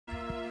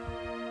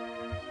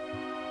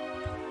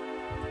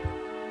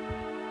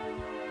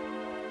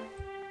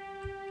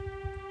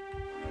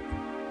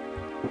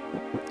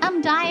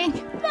I'm dying.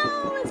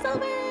 No, it's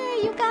over.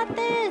 You got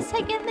this.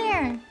 Hang in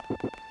there.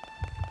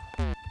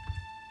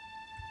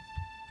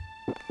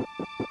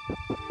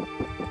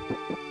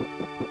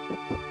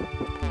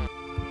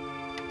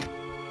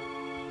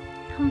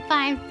 I'm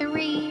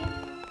 5'3".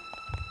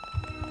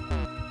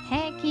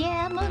 Heck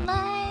yeah,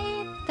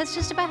 moonlight. That's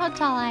just about how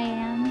tall I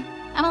am.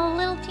 I'm a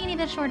little teeny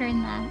bit shorter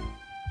than that.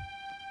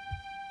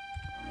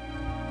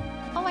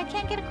 Oh, I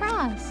can't get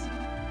across.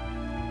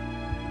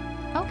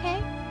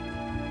 Okay.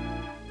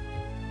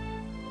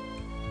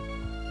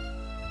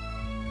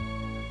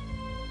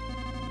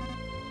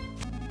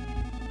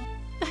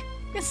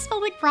 It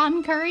smelled like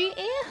prawn curry.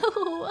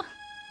 Ew.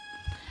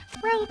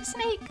 Rope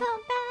snake,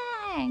 come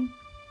back.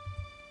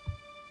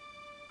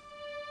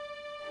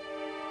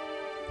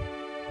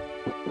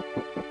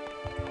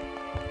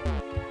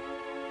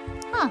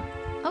 Huh.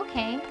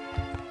 Okay.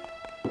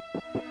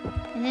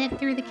 Is it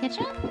through the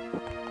kitchen?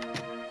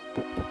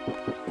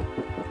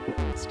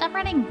 Stop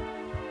running.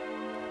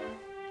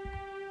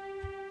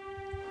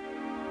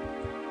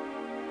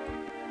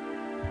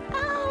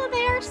 Oh,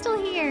 they are still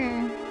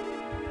here.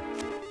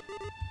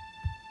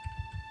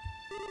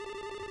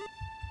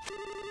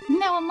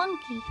 No, a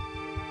monkey.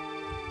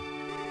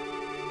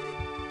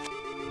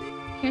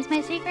 Here's my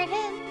secret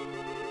hint.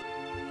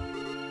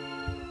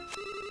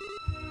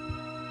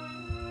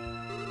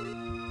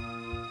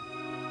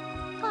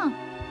 Huh.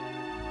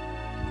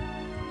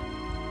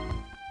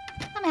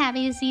 I'm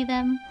happy to see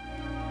them.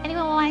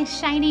 Anyone want my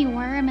shiny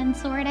worm and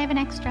sword? I have an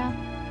extra.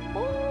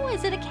 Oh,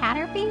 is it a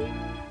Caterpie?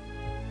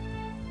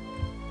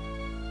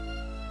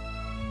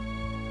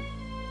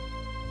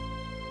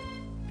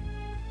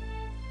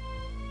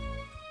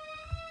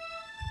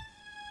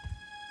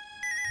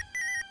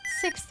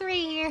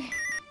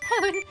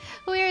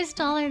 Who here is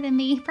taller than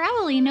me?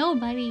 Probably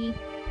nobody.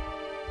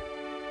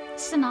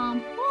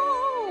 Sanam.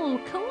 Oh,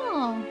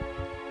 cool.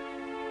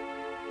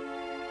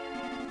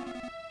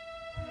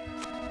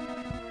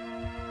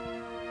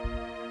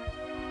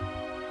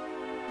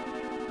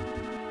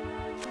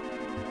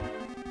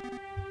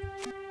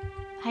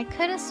 I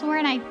could have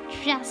sworn I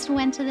just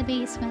went to the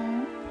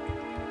basement.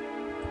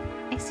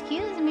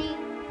 Excuse me.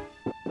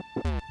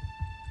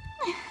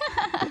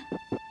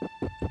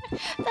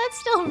 That's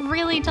still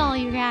really tall,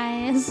 you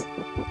guys.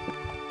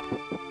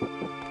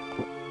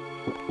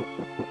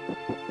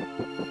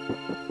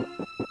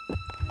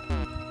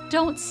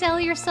 Don't sell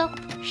yourself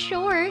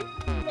short.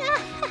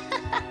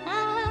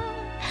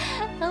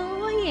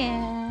 Oh,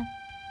 yeah.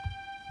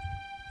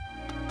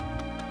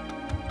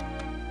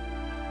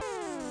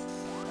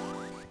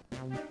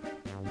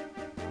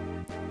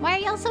 Why are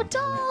y'all so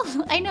tall?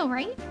 I know,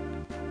 right?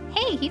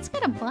 Hey, he's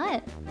got a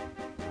butt.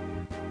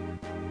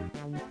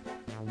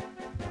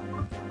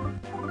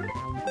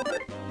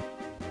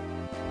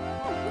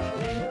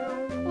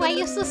 Why are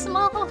you so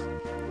small?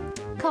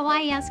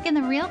 Kawaii asking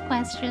the real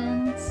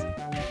questions.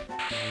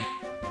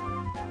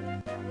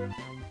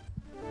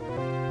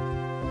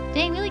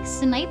 Dang, we like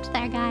sniped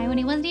that guy when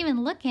he wasn't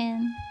even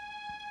looking.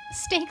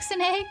 Steaks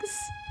and eggs?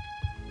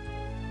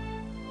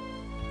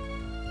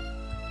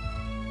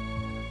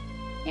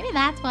 Maybe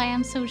that's why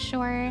I'm so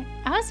short.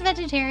 I was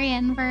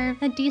vegetarian for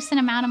a decent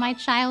amount of my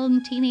child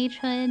and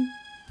teenagehood.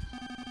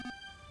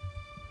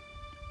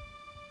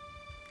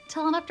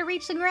 Tall enough to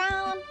reach the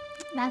ground.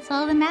 That's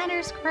all that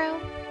matters, Crow.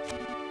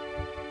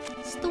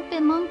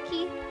 Stupid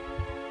monkey.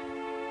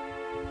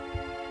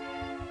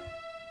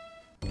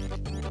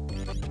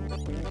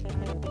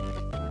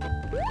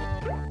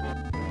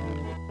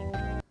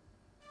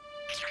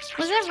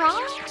 Was it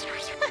wrong?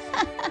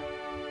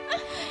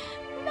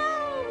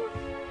 No!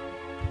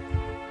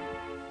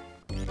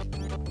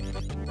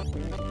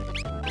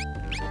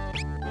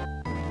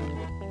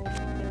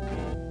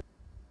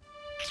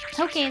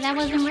 Okay, that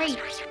wasn't right.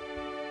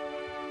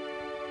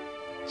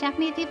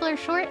 Japanese people are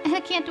short and I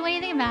can't do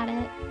anything about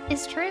it.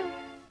 It's true.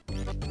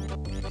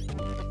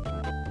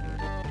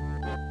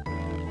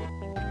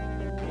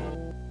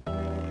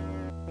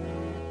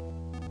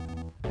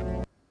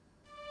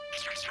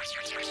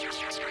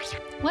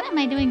 What am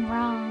I doing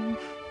wrong?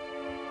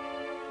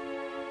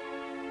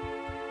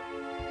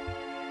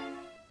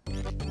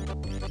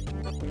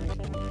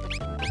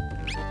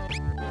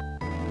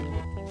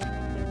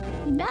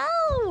 No!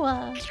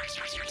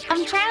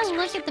 I'm trying to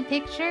look at the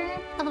picture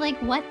of like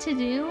what to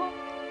do,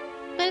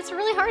 but it's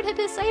really hard to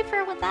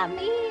decipher what that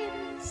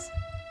means.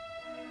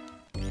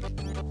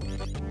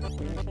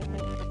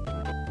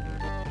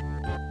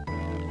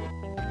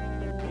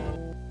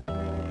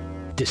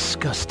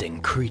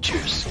 Disgusting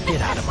creatures.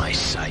 Get out of my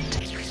sight.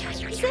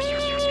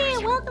 Zay,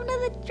 welcome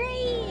to the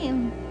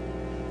stream.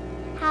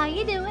 How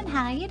you doing?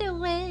 How you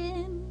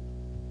doing?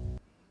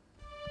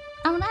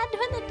 I'm not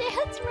doing the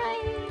dance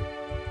right.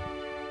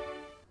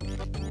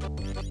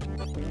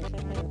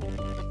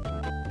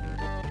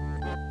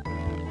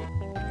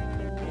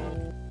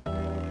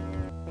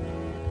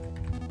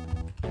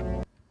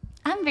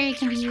 I'm very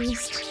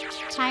confused.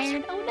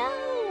 Tired? Oh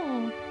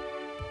no!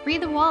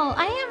 Read the wall.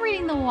 I am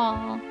reading the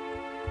wall.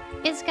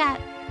 It's got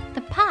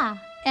the pa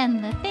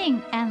and the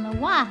thing and the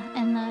wa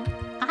and the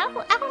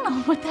I don't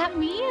know what that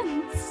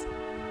means.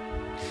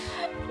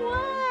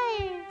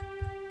 Why?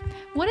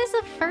 What is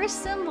the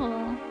first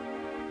symbol?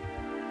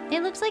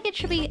 It looks like it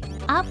should be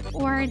up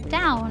or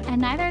down,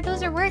 and neither of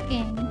those are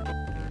working.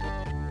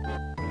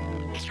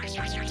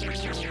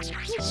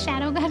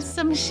 Shadow got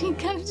some machine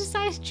gun and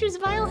decided to choose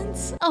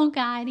violence. Oh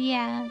god,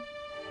 yeah.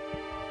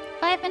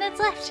 5 minutes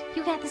left.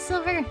 You got the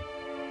silver.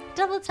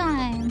 Double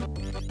time.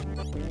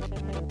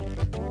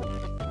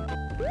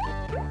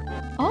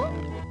 Oh?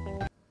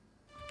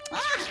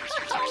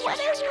 What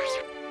is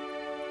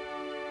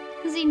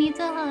it? Z needs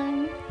a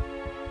hug.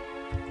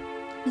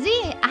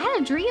 Z, I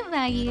had a dream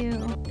about you.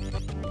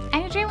 I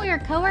had a dream we were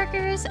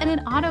coworkers in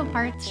an auto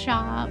parts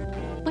shop.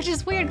 Which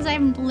is weird because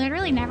I've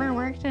literally never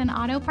worked in an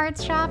auto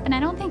parts shop, and I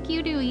don't think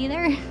you do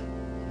either.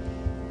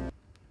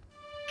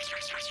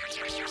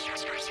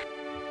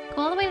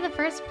 Go all the way to the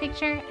first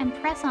picture and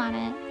press on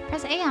it.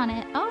 Press A on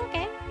it. Oh,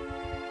 okay.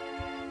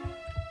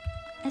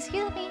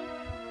 Excuse me.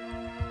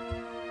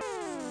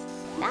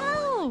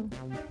 No!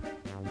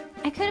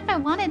 I could if I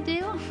wanted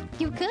to.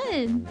 You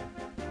could.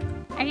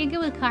 Are you good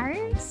with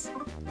cars?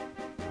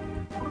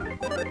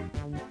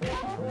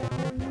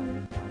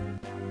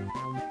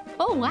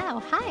 Oh,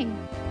 wow. Hi.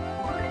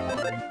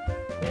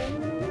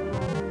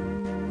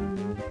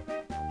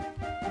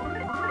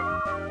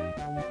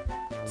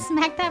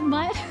 Smack that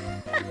butt.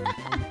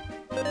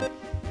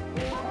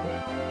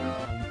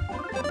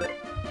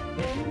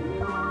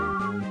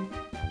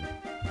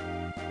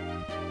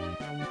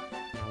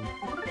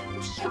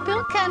 You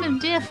built kind of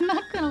diff,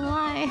 not gonna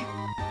lie.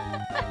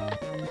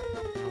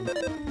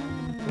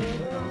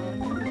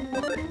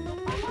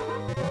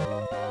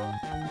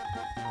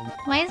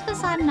 Why is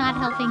Facade not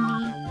helping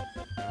me?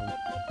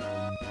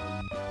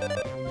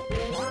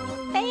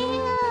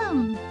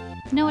 Bam!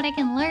 Know what I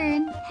can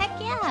learn? Heck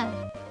yeah!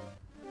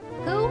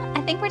 Who?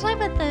 I think we're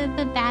talking about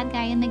the bad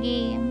guy in the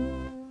game.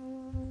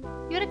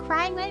 You had a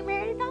crying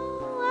nightmare?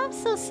 No, I'm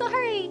so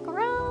sorry,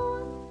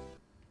 Gro.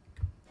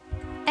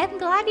 I'm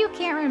glad you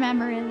can't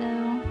remember it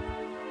though.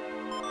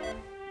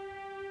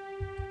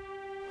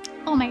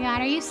 Oh my god,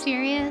 are you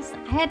serious?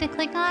 I had to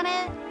click on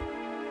it?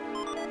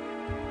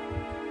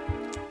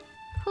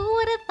 Who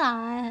would have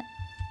thought?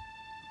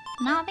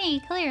 Not me,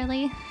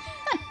 clearly.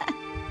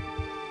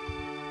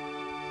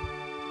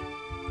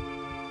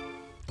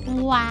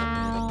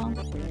 Wow.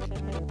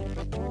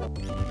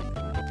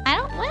 I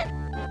don't... what?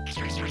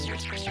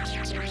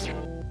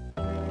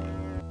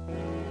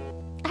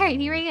 Alright,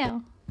 here we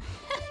go.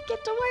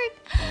 Get to work.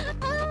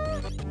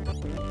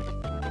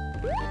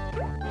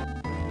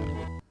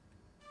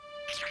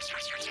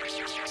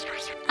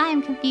 I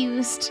am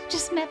confused.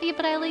 Just Meppy,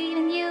 but Eileen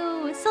and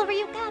you. Silver,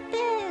 you got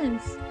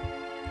this.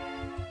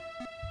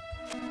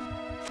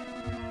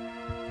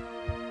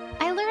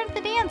 I learned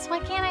the dance. Why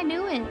can't I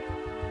do it?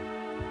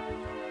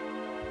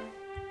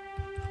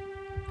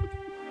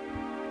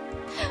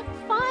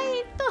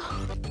 Fight.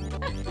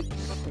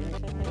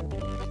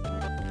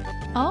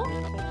 Oh?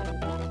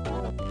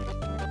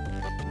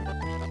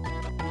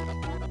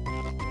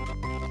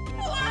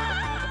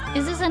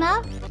 Is this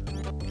enough?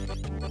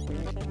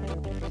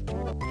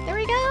 There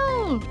we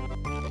go!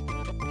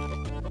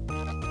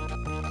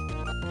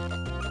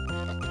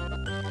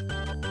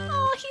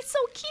 Oh, he's so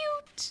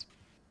cute!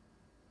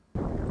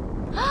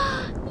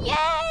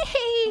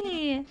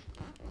 Yay!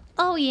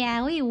 Oh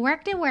yeah, we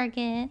worked it, work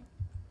it.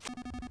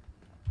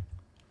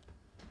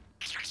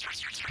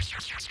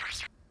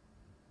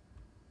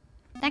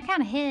 That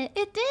kind of hit.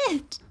 It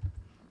did!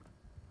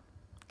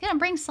 Gonna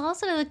bring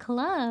salsa to the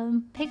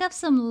club. Pick up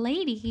some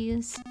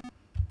ladies.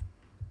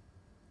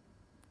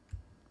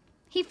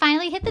 He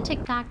finally hit the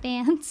TikTok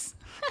dance.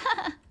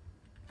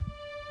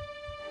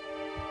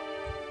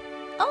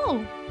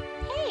 Oh,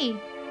 hey.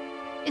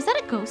 Is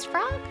that a ghost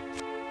frog?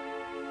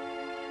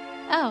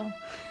 Oh,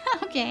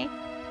 okay.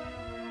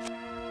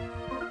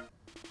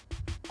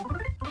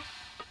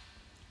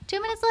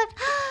 2 minutes left.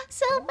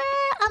 Silver!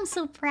 I'm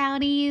so proud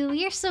of you.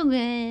 You're so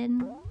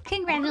good.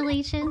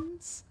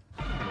 Congratulations.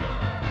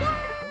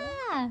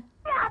 Yeah.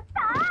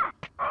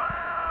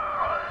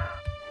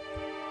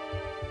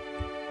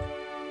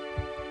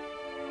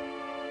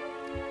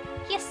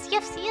 Yes,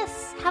 yes,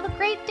 yes. Have a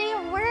great day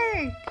at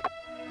work.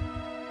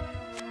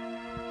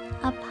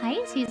 A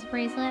Pisces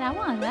bracelet. I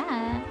want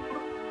that.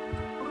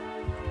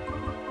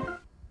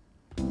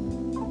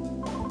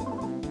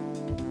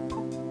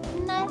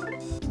 Nut.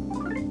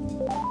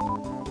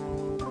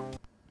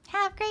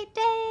 Have a great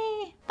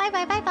day. Bye,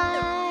 bye, bye,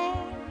 bye.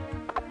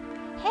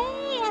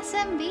 Hey,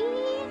 SMB.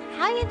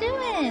 How you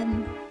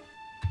doing?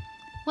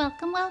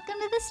 Welcome, welcome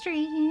to the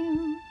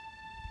stream.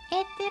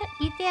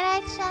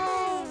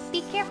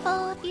 Be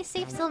careful, be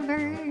safe,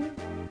 Silver.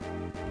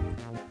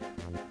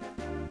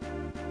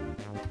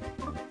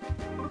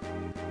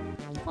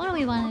 What do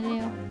we want to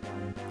do?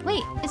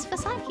 Wait, is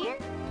Facade here?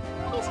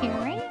 He's here,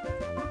 right?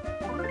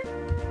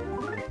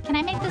 Can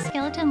I make the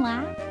skeleton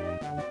laugh?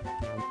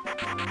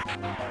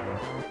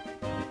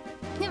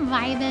 He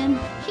vibing.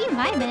 He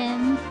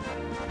vibing.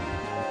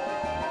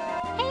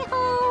 Hey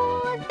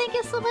ho! Thank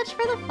you so much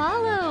for the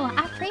follow.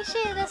 I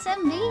appreciate it,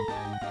 SMB.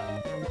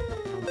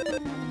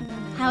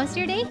 How's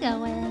your day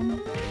going?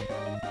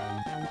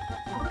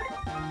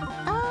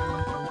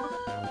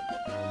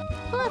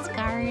 Well, let's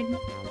guard.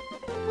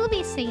 We'll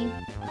be safe.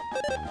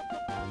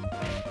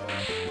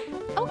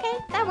 Okay,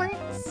 that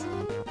works.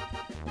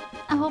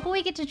 I'm hoping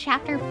we get to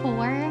chapter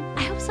 4.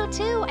 I hope so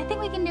too. I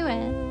think we can do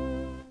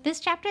it. This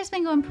chapter's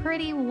been going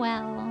pretty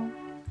well.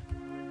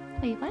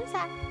 Wait, what is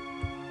that?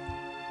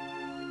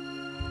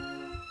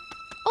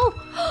 Oh!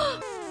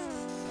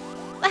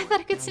 I thought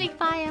I could sneak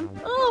by him.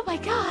 Oh my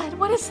god,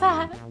 what is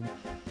that?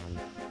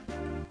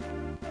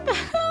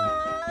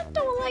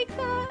 Don't like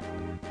that.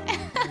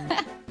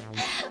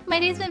 My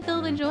day's been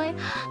filled with joy.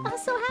 I'm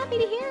so happy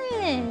to hear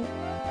it.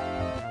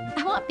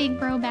 I want Big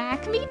Bro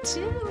back. Me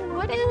too.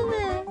 What is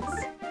this?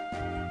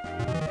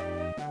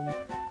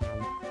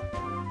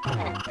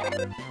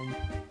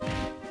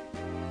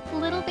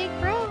 Little Big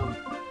Bro.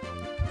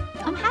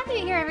 I'm happy to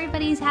hear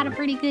everybody's had a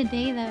pretty good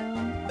day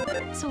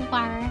though. So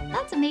far.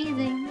 That's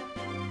amazing.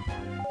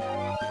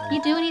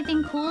 You do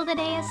anything cool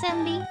today,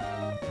 SMB?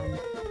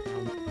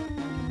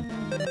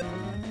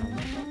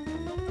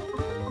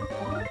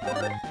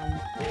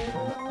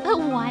 Oh,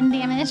 1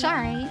 damage,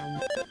 alright.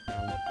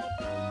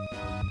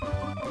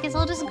 Guess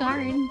I'll just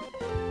guard.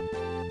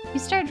 You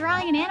start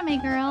drawing an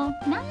anime girl.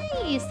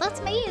 Nice, that's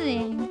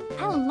amazing.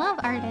 I love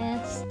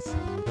artists.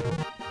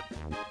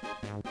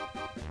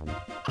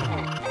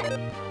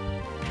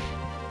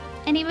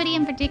 Anybody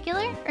in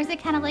particular? Or is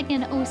it kind of like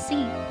an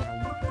OC?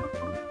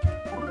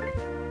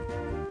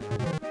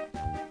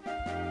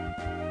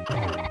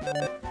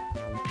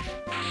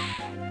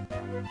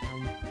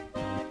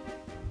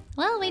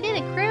 Well, we did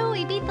it, crew.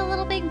 We beat the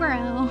little Big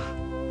Bro.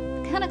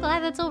 Kinda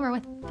glad that's over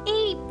with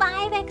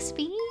 85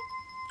 XP.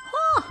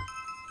 Huh.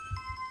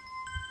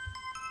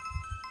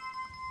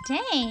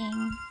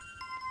 Dang.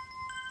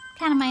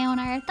 Kind of my own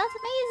art. That's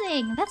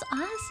amazing. That's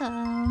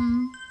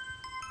awesome.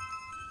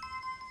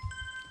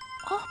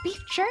 Oh,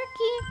 beef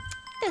jerky.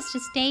 This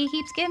just day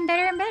keeps getting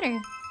better and better.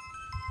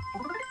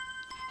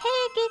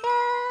 Hey,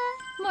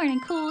 Giga. Morning,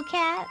 cool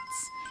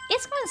cats.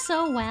 It's going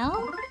so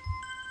well.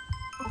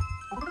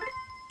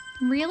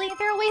 Really?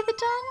 Throw away the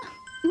dung?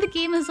 The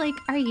game is like,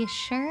 are you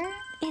sure?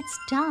 It's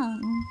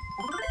dung.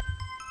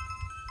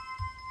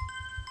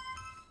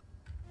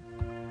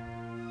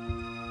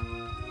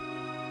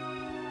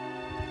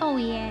 Oh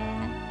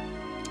yeah.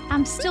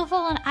 I'm still full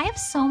on. I have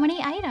so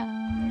many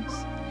items.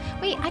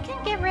 Wait, I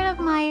can get rid of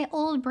my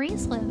old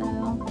bracelet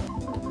though.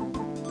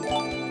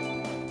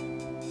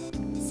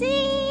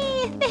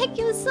 See? Thank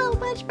you so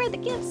much for the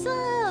gift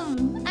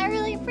sub. I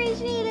really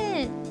appreciate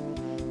it.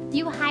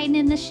 You hiding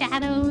in the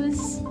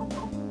shadows.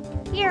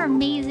 You're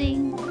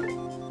amazing.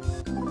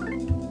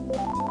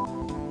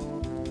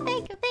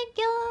 Thank you, thank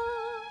you.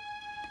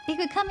 It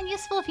could come in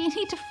useful if you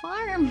need to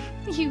farm.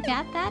 You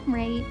got that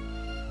right.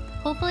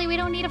 Hopefully we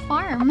don't need a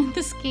farm in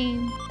this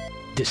game.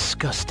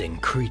 Disgusting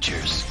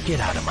creatures, get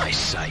out of my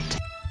sight.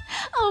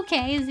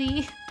 Okay,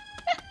 Z.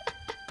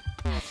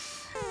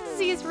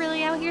 Z's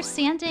really out here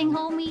Santing,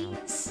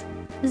 homies.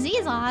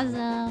 Z's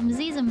awesome.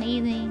 Z's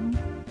amazing.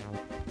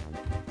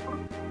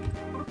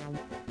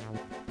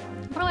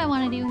 What do I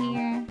want to do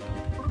here?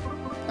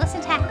 Let's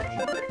attack.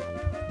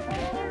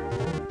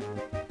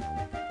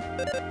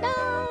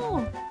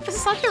 No!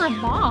 Sucker a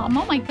bomb.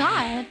 Oh my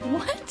god.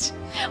 What?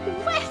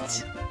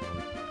 What?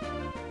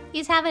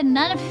 He's having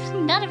none of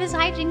his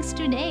hijinks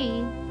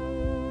today.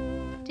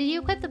 Did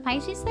you equip the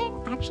Pisces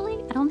thing?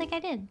 Actually, I don't think I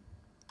did.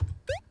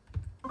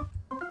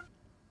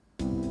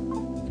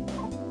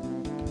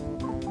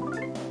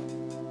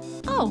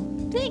 Oh,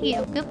 thank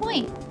you. Good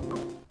point.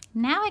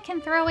 Now I can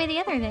throw away the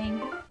other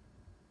thing.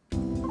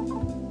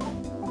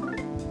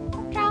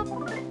 Drop.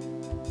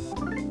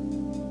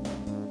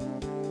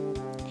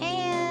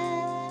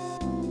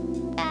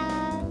 And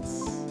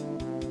that's...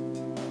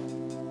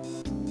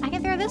 I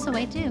can throw this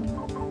away too.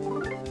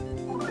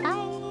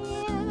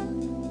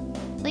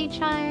 Blade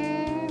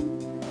Charm.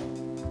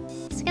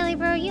 Skelly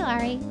Bro, you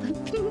alright?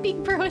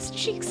 Big Bro has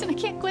cheeks and I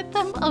can't quit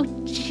them. Oh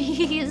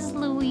jeez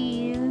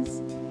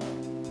Louise.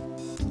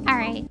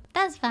 Alright,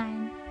 that's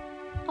fine.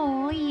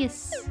 Oh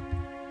yes.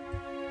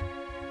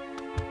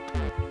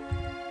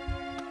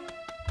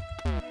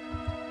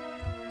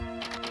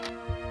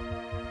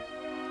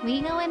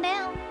 We going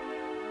down.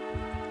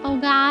 Oh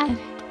god.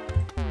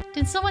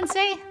 Did someone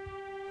say?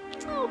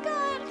 Oh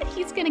god,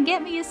 he's gonna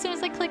get me as soon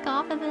as I click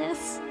off of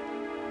this.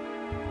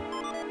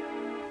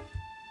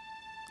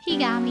 He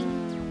got me.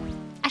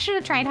 I should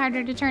have tried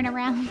harder to turn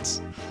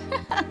around.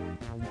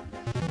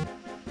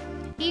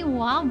 He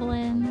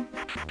wobbling.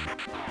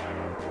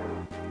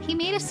 He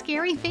made a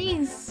scary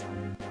face.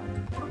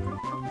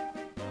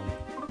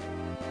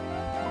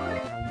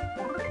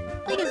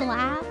 Like his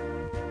laugh.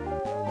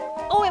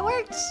 Oh, it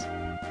worked!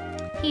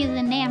 He's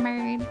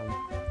enamored.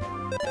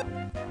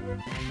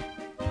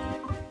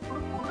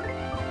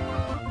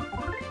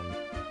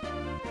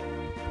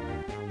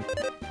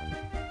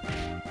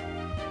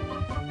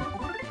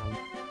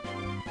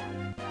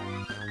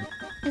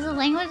 Is a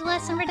language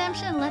lesson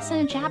redemption a lesson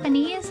in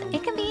Japanese?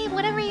 It can be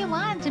whatever you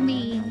want it to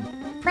be.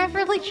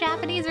 Preferably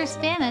Japanese or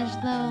Spanish,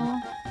 though.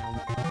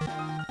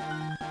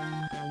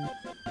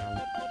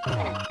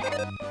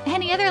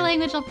 Any other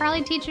language, I'll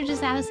probably teach you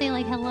just how to say,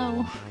 like,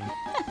 hello.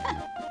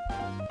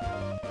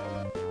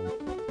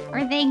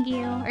 Or thank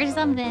you, or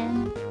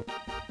something.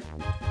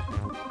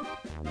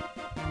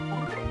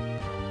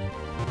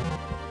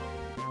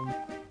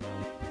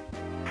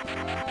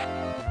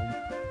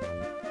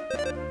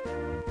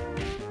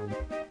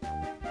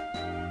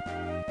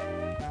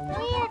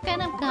 We are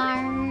gonna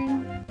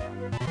guard.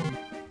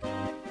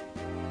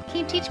 Can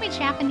you teach me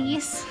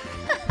Japanese?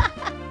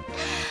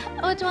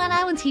 Oh, Juan,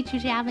 I will teach you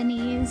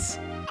Japanese.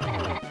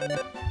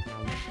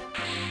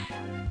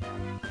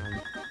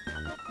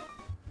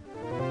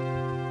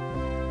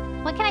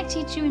 What can I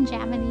teach you in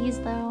Japanese,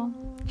 though?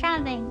 I'm trying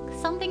to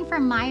think. Something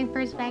from my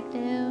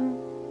perspective.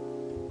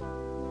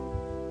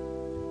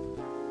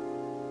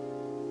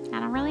 I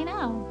don't really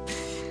know.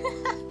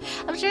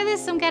 I'm sure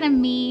there's some kind of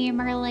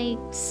meme or like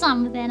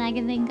something I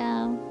can think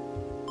of.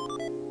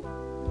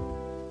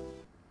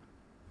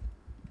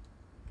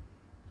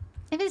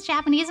 If it's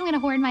Japanese, I'm gonna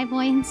hoard my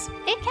points.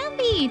 It can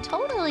be,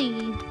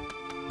 totally.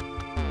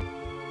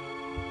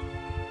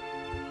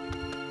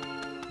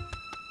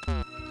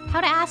 How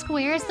to ask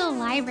where's the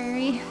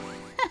library?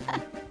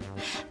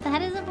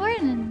 That is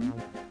important.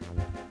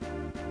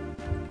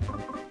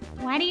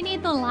 Why do you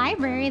need the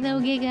library though,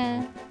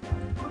 Giga?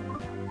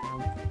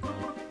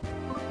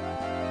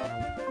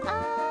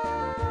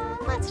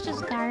 Let's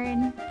just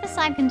guard.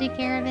 Facade can take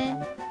care of it.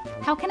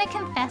 How can I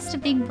confess to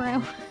Big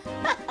Bro?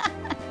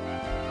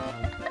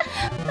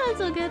 That's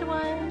a good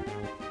one.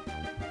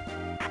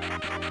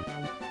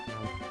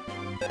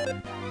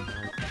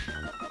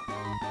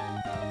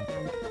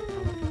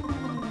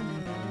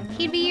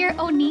 He'd be your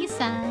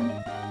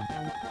Oni-san.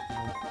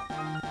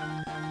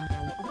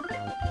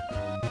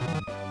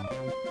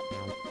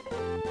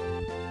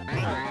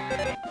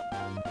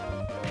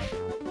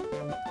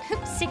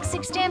 Oops,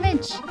 6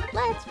 damage.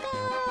 Let's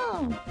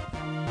go.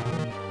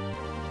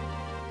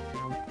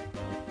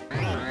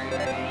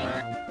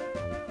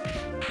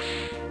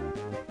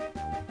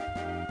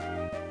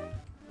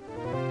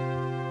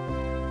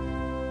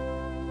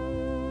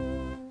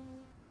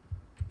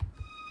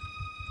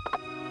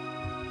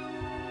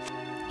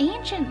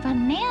 Ancient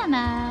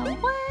banana?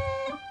 What?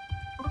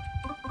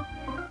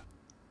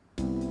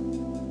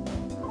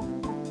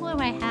 What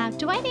do I have?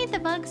 Do I need the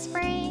bug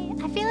spray?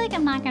 I feel like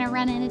I'm not gonna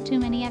run into too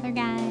many other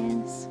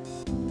guys.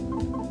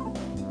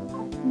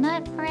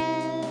 Nut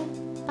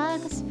bread,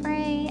 bug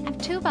spray. I have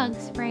 2 bug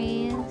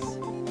sprays.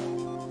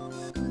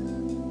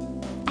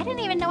 I didn't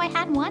even know I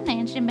had 1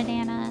 ancient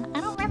banana.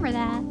 I don't remember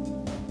that.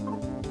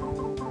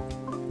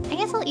 I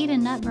guess I'll eat a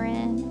nut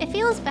bread. It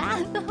feels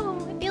bad though.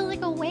 It feels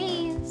like a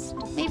waste.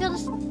 Maybe I'll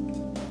just...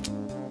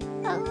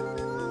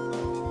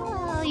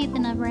 Oh, I'll eat the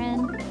nut bread.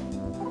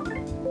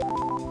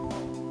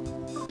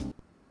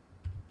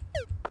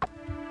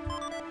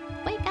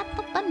 We got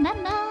the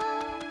banana.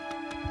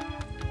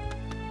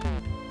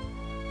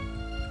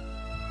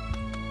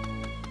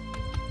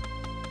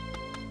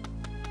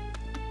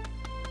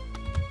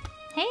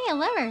 Hey, a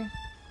liver.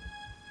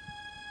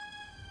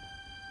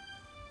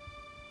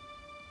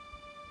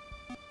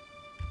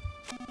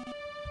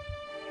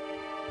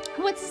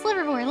 What's this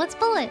liver for? Let's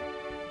pull it.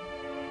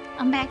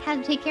 I'm back. How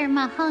to take care of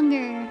my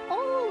hunger.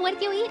 Oh, what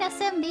did you eat,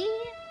 SMB?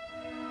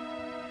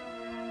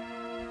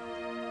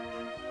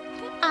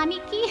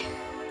 Aniki?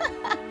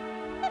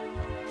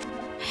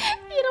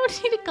 You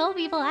don't need to call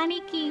people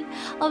Aniki,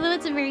 although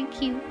it's very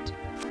cute.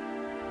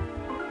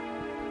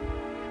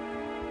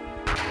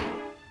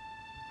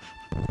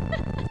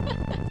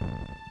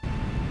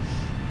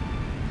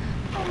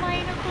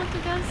 Omae no koto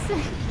ga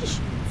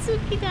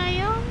suki da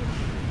yo.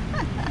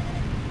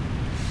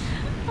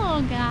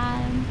 Oh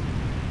god.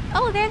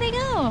 Oh, there they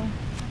go!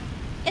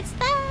 It's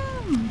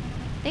them!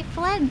 They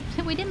fled.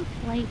 We didn't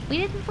flee. We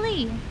didn't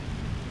flee.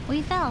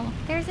 We fell.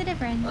 There's a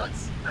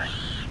difference.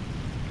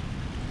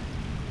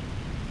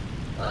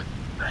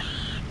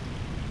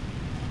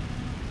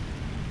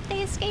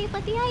 They escaped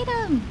with the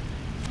item!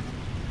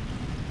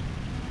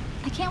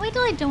 I can't wait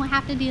till I don't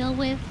have to deal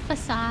with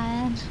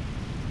Facade.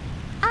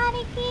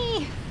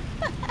 Aniki!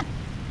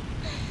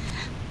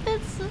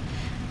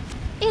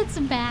 It's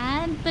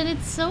bad, but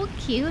it's so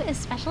cute,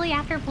 especially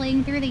after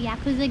playing through the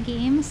Yakuza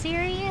game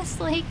series.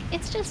 Like,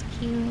 it's just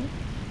cute.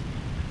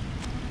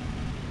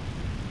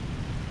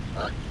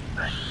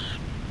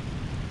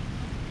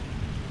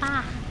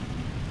 Ah,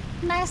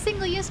 not a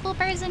single useful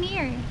person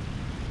here.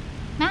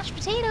 Mashed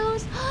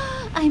potatoes!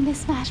 I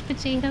miss mashed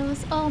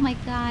potatoes. Oh my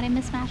god, I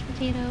miss mashed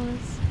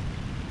potatoes.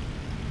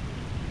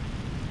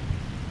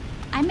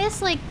 I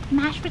miss, like,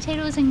 mashed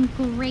potatoes and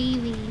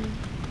gravy.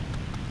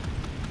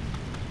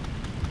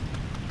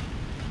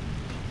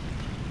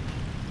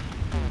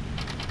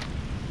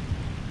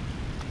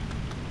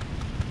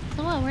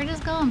 So what, we're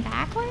just going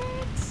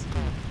backwards?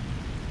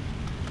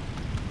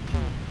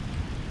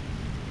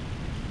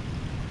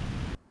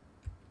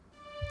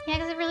 Yeah,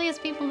 because it really is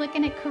people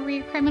looking at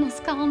career criminals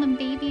calling them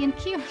baby and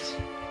cute.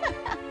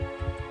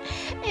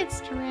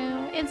 It's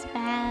true. It's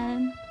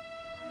bad.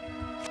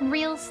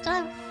 Real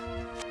stuff.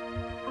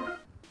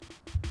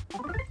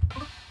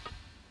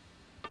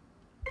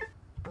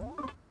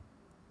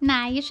 Nah,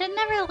 Yeah, you should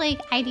never, like,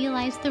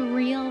 idealize the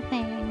real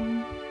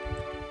thing.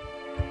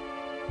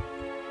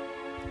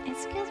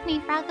 Excuse me,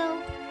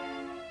 Froggo.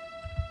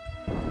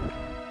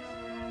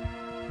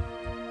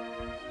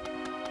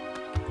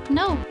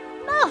 No!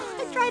 No!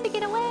 I tried to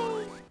get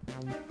away!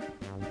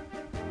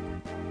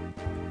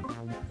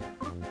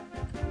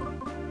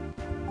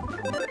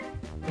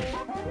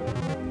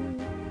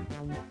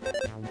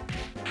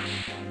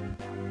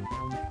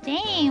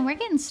 Dang, we're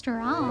getting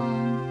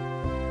strong.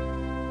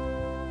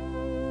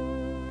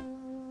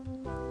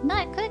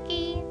 Nut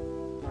cookie.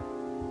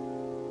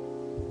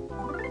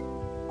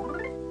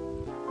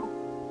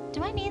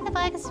 Do I need the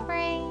bug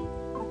spray?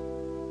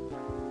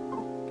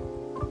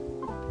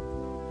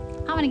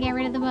 I'm gonna get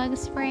rid of the bug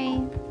spray.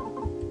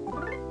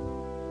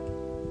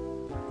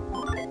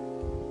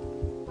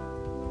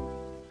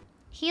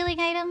 Healing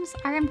items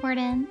are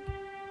important.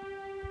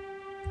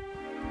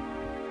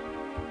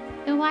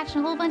 Been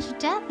watching a whole bunch of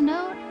Death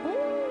Note.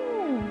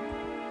 Ooh.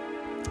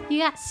 You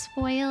got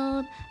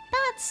spoiled.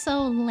 That's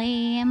so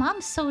lame.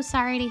 I'm so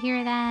sorry to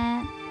hear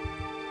that.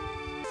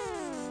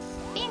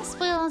 Being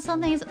spoiled on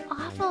something is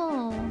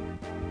awful.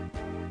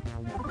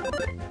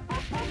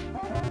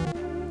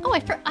 Oh, I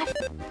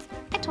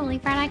totally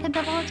forgot I could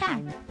double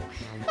attack.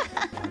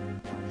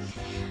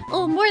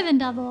 Oh, more than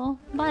double,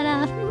 but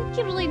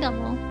usually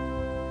double.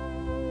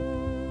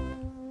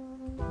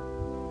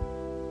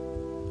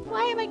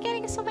 Why am I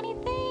getting so many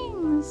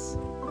things?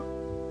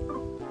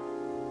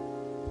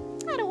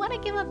 I don't want to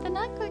give up the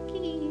nut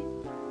cookie.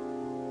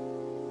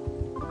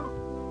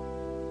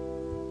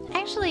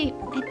 Actually,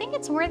 I think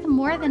it's worth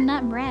more than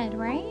nut bread,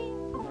 right?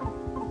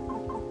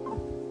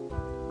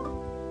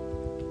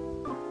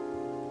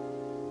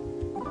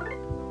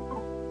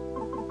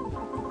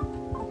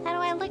 How do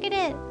I look at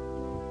it?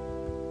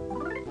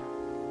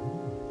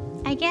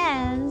 I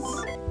guess.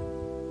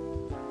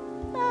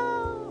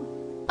 No.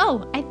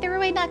 Oh, I threw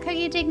away nut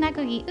cookie to take nut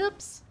cookie.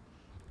 Oops.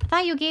 I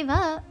thought you gave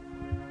up.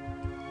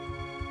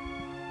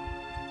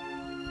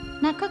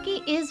 Nut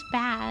cookie is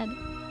bad.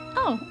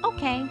 Oh,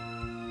 okay.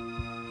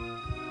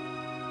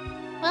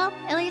 Well,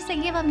 at least I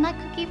gave up nut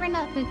cookie for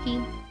nut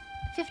cookie.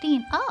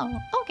 15. Oh,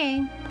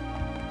 okay.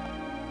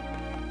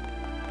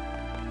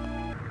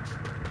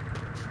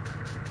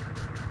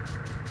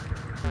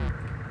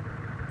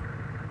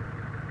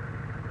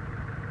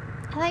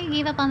 I thought you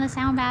gave up on the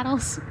sound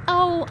battles.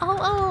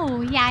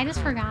 Oh, yeah, I just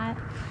forgot.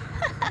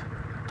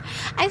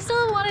 I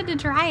still wanted to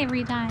try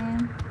every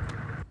time.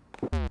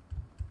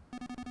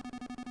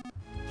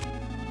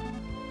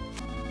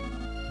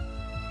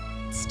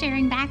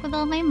 Staring back with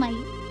all my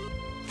might.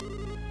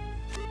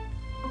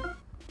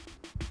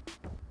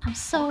 I'm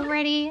so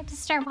ready to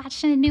start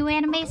watching a new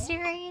anime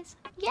series.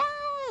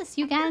 Yes!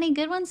 You got any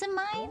good ones in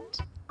mind?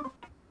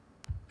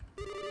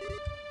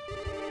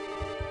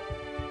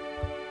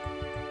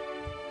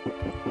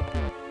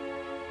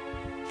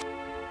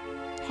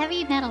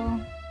 Heavy metal.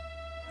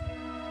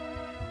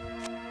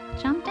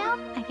 Jump down?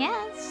 I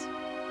guess.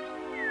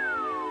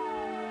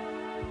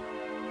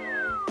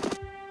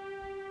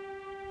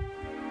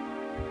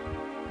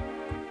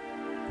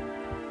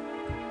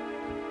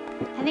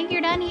 I think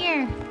you're done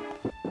here.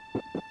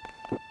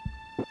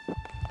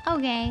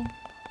 Okay.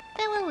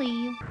 Then we'll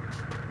leave.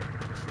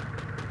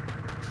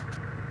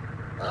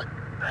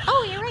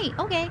 Oh, you're right.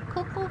 Okay.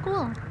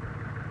 Cool.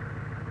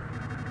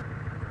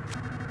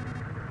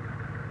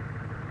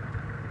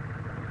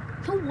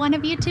 One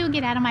of you two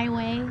get out of my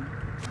way.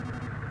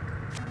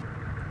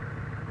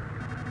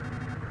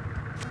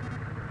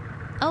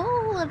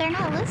 Oh, they're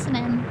not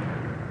listening.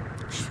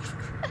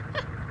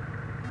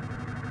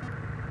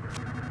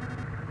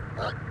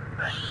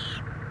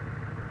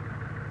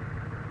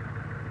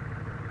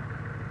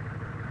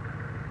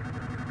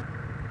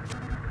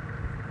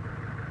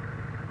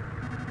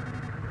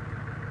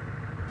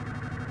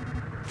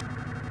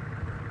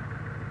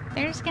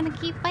 They're just gonna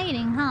keep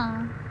fighting,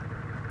 huh?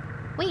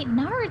 Wait,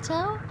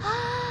 Naruto?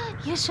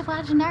 You should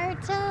watch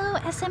Naruto!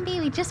 SMB,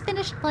 we just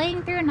finished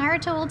playing through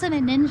Naruto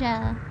Ultimate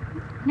Ninja.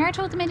 Naruto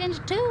Ultimate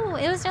Ninja 2!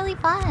 It was really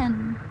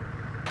fun!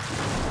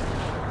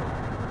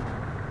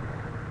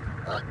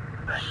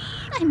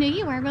 I knew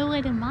you were, but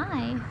what am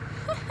I?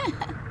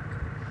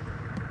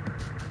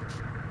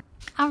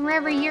 I'll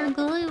remember your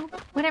glue.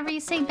 Whatever you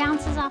say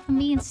bounces off of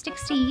me and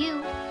sticks to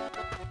you.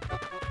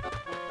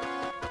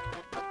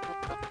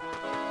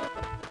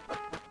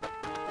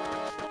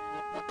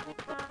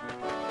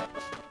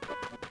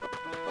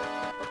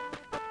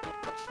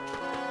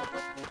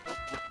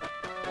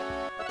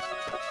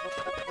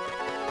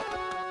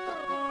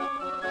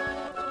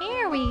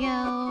 Here we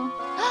go.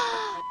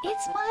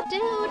 It's my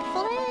dude,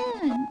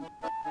 Flynn.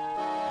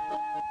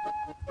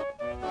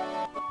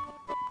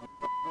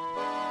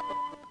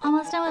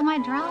 Almost done with my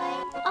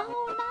drawing.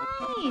 Oh,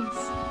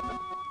 nice.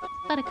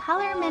 But a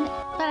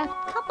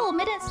couple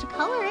minutes to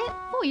color it.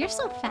 Oh, you're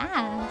so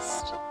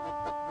fast.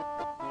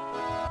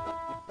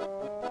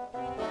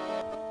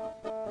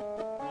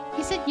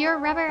 You said you're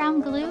rubber,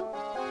 I'm glue?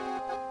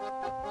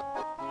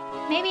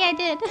 Maybe I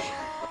did.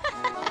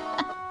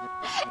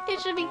 It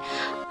should be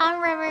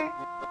I'm rubber,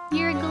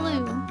 you're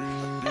glue.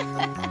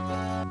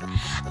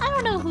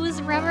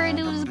 this rubber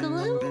into his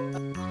glue?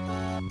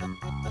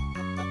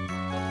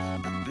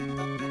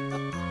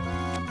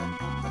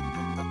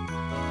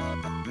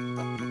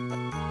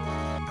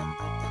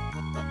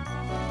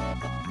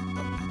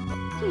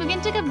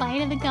 Mugen took a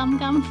bite of the gum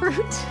gum fruit.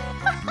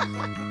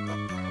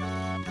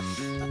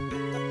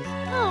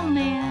 Oh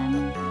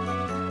man.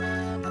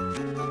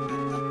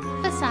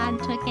 Facade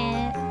took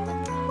it.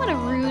 What a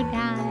rude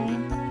guy.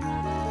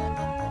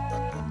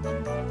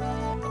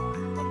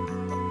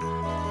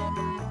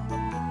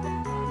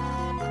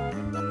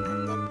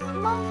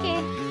 Monkey.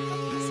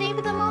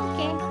 Save the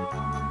monkey.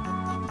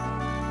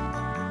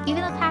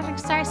 Even though Patrick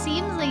Star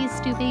seems like he's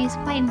stupid, he's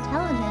quite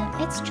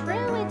intelligent. It's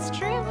true, it's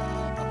true.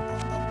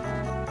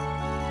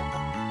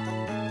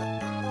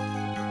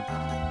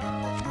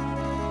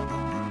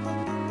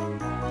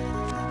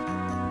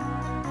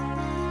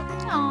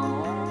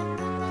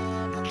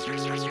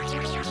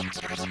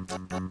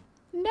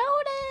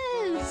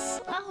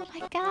 Notice! Oh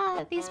my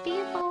god, these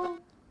people.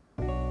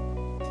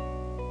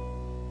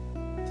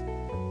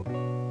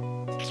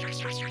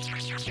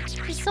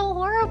 She's so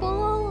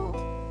horrible.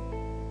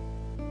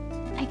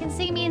 I can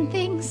say mean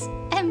things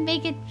and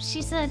make it.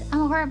 She said,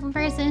 I'm a horrible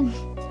person.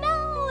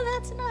 No,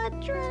 that's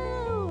not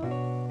true.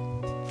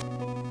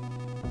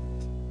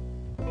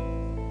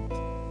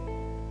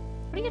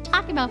 What are you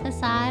talking about,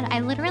 Facade? I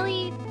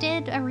literally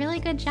did a really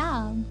good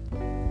job.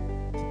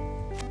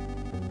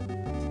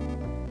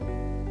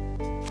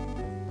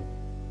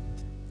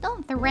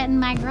 Don't threaten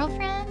my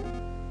girlfriend.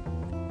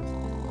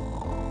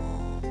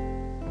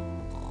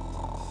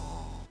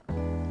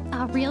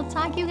 Real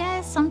talk, you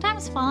guys.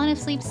 Sometimes falling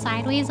asleep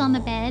sideways on the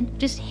bed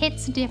just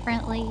hits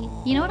differently.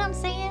 You know what I'm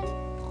saying?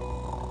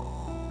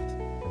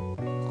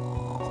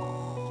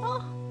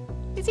 Oh,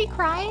 is he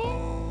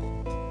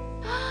crying?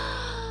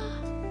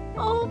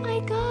 Oh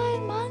my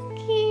god,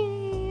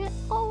 monkey.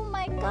 Oh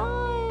my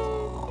god.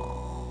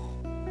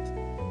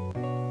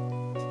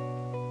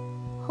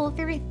 Whole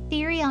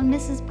theory on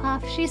Mrs.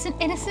 Puff. She's an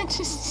innocent,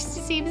 she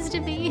seems to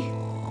be.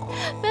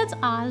 That's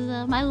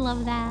awesome. I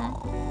love that.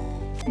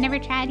 Never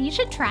tried. You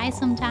should try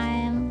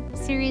sometime.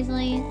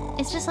 Seriously.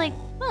 It's just like,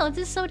 well, this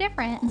is so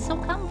different and so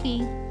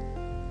comfy.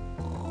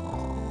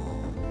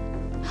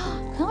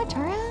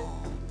 Kumatora?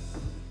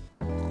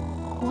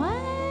 What?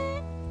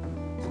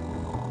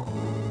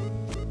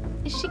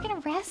 Is she gonna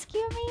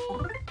rescue me?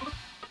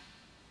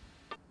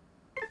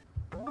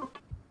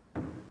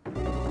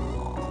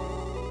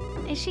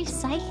 Is she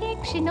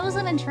psychic? She knows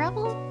I'm in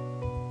trouble?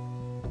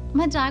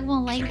 My dog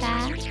won't like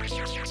that.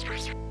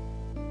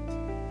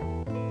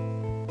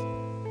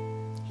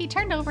 He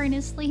turned over in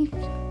his sleep.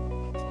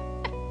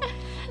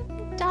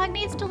 Dog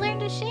needs to learn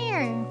to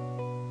share.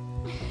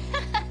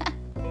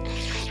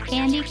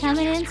 Andy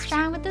coming in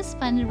strong with the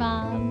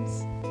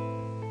SpongeBobs.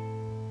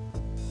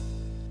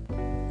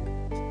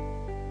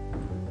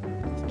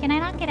 Can I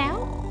not get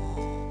out?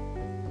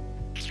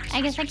 I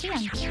guess I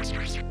can.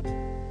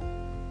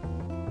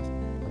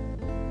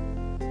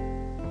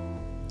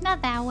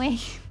 Not that way.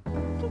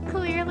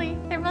 Clearly,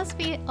 there must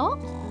be... Oh,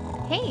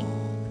 hey.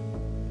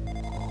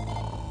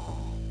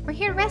 We're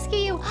here to rescue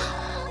you!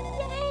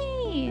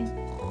 Yay!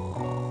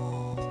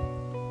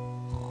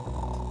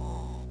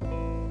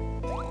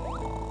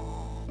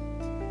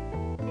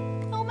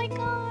 Oh my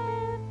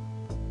god!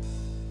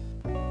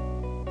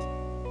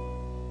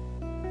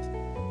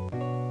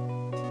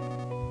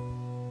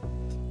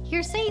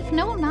 You're safe.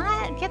 No, I'm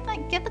not.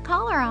 Get the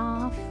collar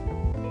off.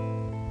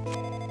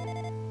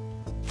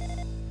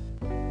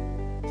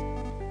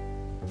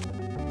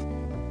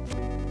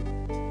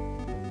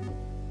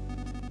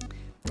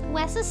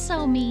 Wes is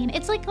so mean.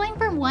 It's like going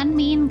from one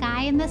mean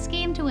guy in this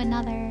game to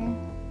another.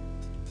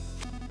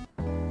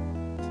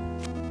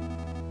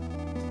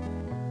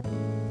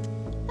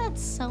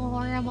 That's so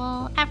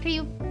horrible. After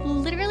you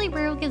literally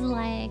broke his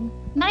leg.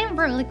 Not even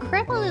broke, like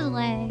crippled his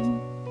leg.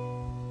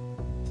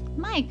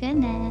 My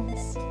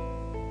goodness.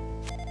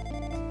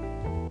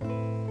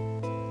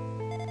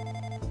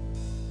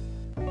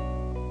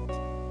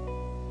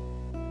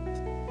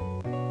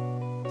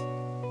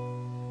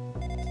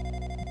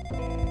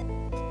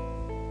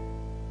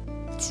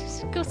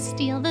 Go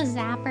steal the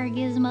zapper,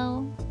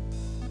 Gizmo.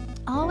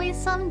 Always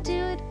some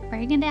dude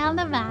bringing down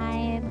the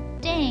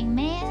vibe. Dang,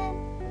 man.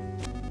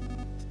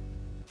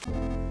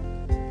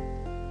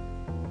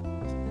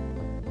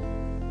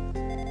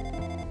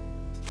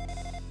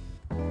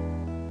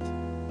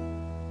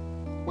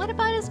 What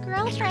about his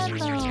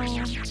girlfriend, though?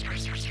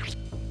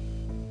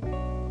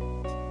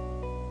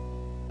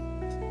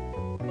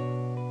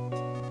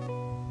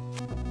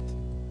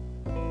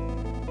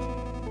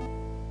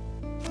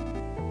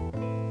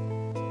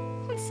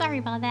 Sorry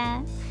about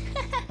that.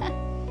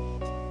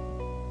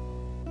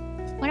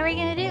 What are we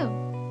gonna do?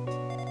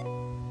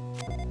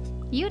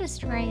 You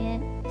destroy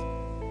it.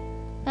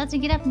 About to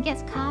get up and get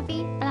some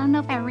coffee, but I don't know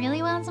if I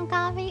really want some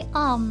coffee.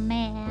 Oh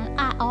man,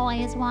 I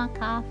always want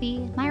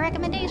coffee. My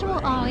recommendation will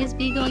always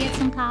be go get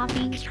some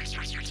coffee.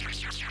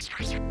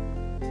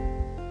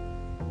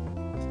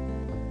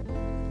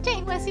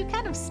 Dang, Wes, you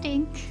kind of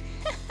stink.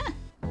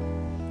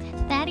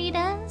 That he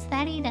does,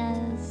 that he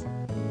does.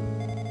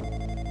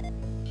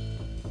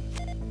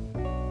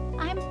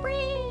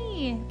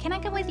 Yay! Can I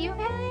come with you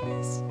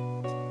guys?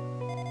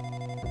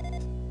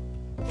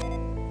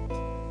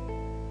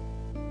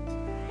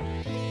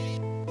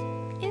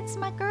 It's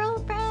my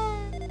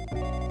girlfriend.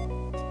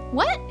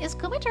 What? Is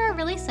Kumatora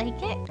really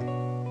psychic?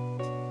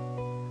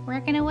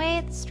 Working away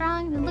at the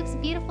strong, it looks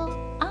beautiful.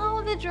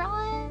 Oh, the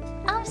drawing.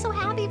 I'm so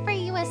happy for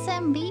you,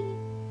 SMB.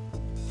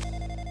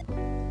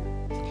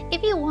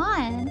 If you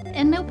want,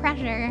 and no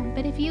pressure,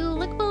 but if you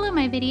look below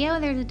my video,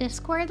 there's a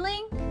Discord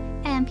link,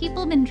 and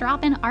people have been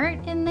dropping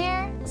art in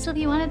there. So if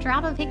you want to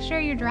drop a picture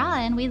you're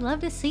drawing, we'd love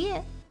to see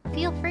it.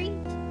 Feel free.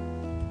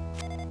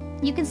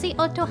 You can see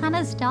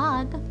Otohana's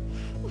dog.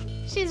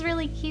 She's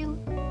really cute.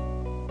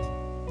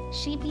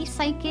 She be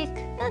psychic.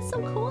 That's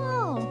so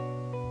cool.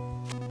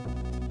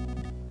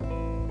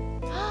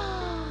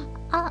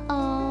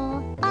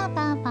 Uh-oh.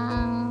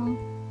 Ba-ba-ba.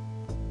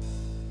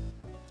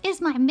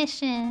 Is my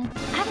mission.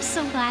 I'm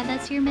so glad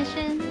that's your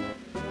mission.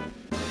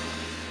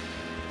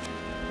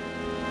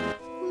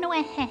 No,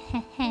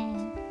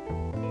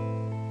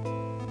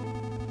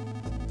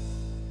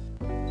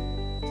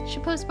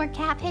 should post more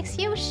cat pics.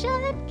 You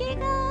should,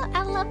 Giga.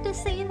 I love to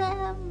see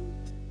them.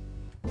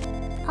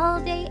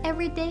 All day,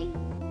 every day.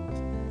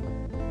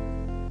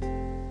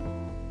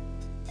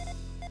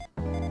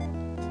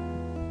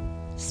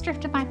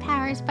 Stripped of my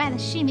powers by the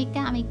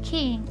Shimigami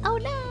King. Oh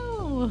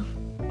no!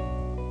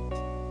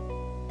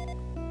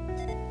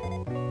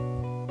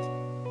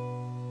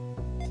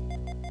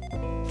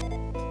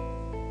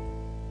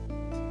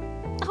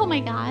 Oh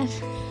my god.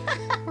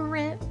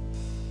 Rip.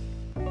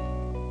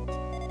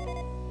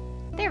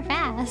 They're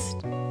fast.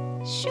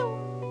 Shoo.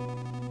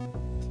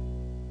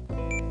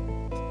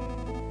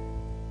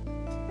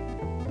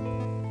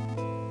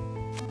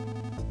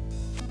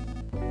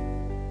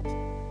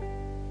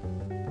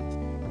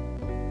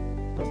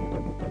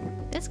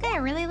 This guy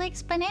really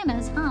likes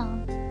bananas, huh?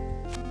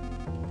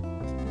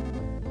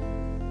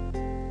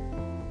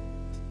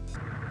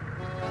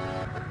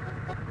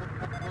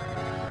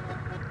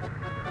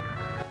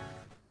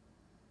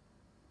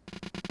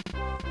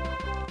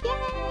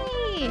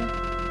 Yay!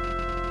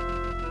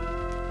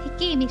 He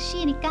gave me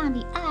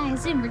Shinigami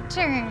eyes in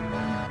return.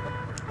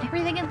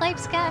 Everything in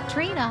life's got a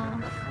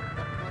trade-off.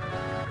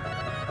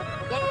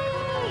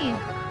 Yay!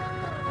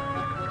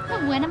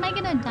 When am I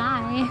gonna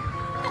die?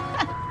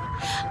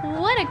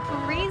 What a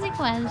crazy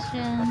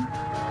question.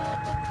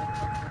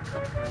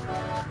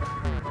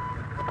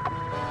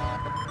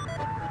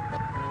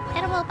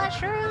 Edible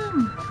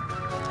mushroom!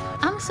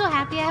 I'm so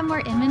happy I have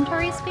more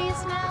inventory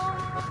space now.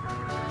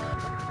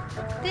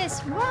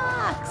 This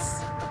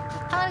rocks!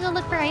 I wanna go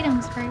look for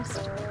items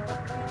first.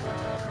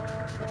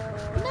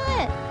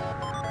 Nut!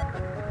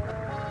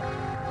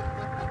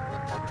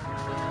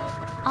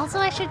 Also,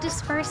 I should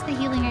disperse the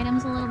healing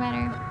items a little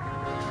better.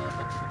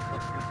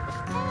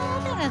 I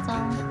think that's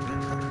all.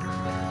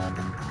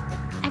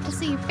 I have to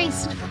see your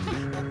face.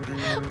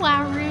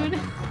 Wow, rude.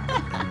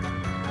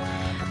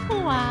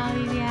 Wow,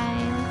 you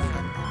guys.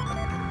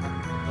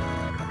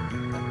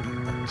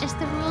 Just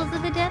the rules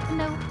of the Death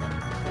Note.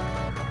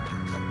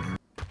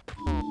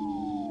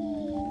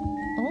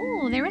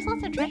 Oh, there was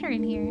lots of treasure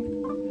in here.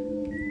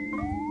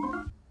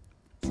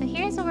 So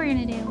here's what we're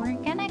gonna do. We're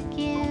gonna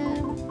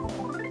give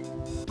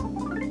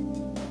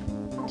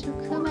to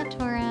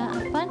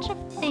Kumatora a bunch of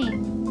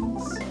things.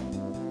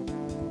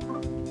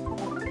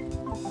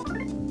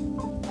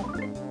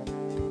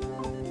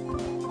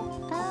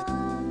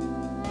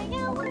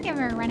 Yeah, we'll give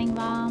her a running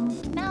bomb.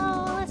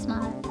 No, let's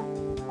not.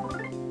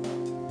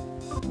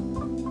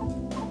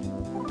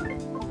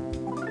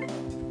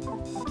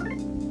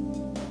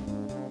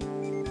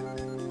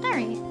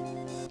 Alright,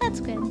 that's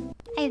good,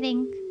 I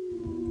think.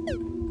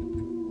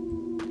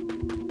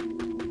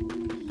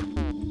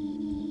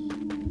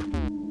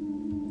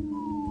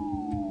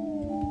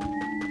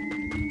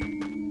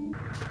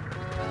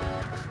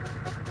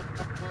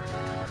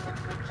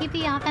 Keep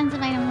the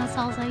offensive item with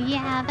salsa.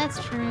 Yeah, that's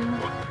true.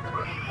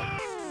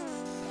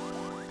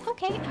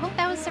 Okay, I hope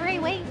that was the right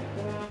way.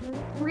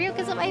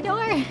 Ryuka's at my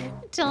door.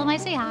 Tell him I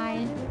say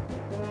hi.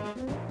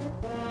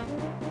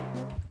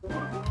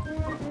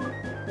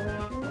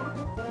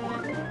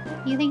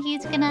 You think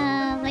he's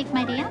gonna like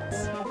my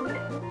dance?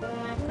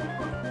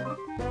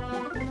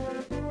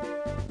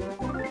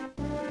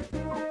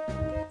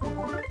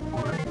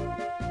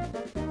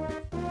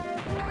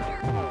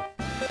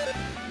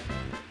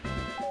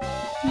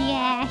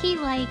 Yeah, he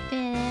liked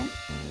it.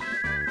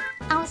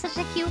 I'm such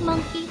a cute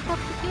monkey. How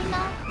could you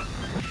not?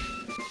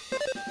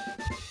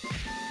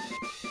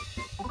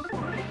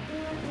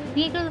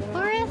 Need to go to the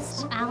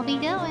forest? I'll be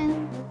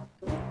going.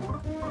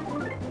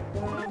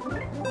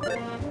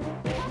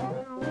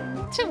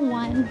 To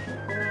 1.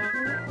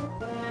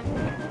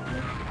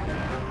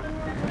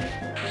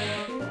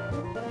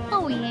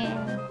 Oh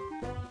yeah.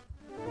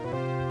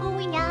 Oh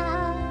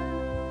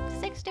yeah.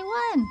 61.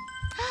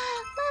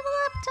 Level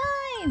up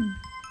time.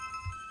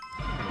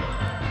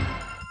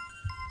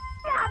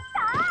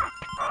 Yatta!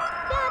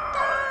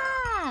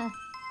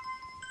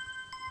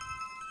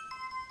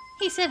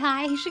 He said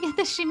hi. He should get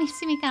the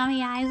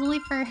Shimigami eyes only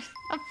for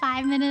a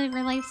 5-minute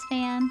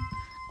lifespan.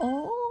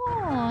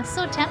 Oh,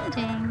 so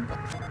tempting.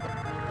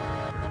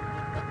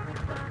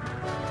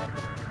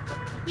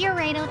 You're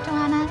right,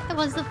 Otoana. It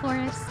was the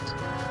forest.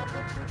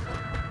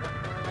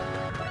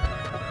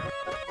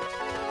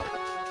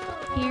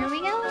 Here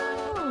we go.